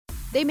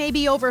They may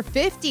be over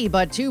 50,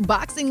 but two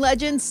boxing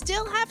legends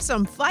still have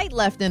some fight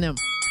left in them.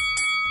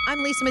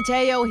 I'm Lisa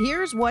Mateo.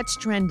 Here's what's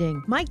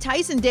trending. Mike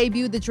Tyson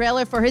debuted the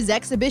trailer for his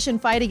exhibition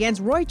fight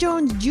against Roy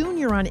Jones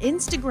Jr. on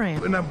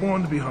Instagram. We're not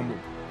born to be humble.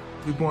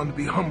 We're born to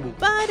be humble.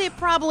 But it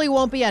probably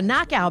won't be a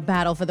knockout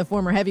battle for the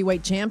former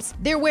heavyweight champs.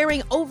 They're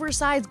wearing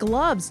oversized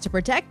gloves to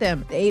protect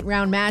them. The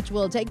 8-round match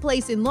will take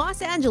place in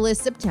Los Angeles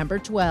September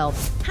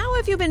 12th. How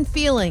have you been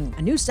feeling?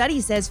 A new study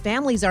says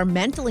families are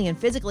mentally and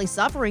physically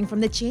suffering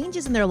from the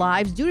changes in their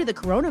lives due to the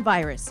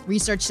coronavirus.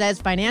 Research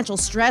says financial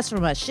stress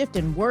from a shift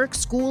in work,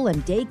 school,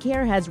 and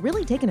daycare has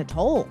really taken a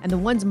toll. And the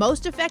ones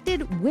most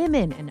affected,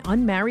 women and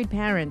unmarried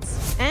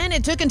parents. And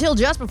it took until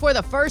just before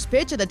the first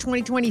pitch of the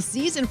 2020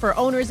 season for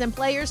owners and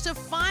players to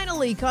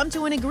finally come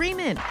to an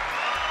agreement.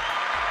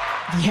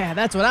 Yeah,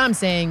 that's what I'm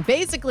saying.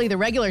 Basically, the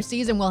regular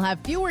season will have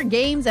fewer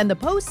games and the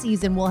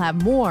postseason will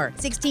have more.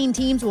 16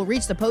 teams will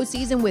reach the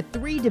postseason with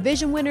 3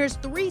 division winners,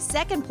 3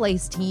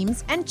 second-place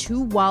teams, and 2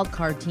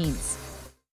 wild-card teams.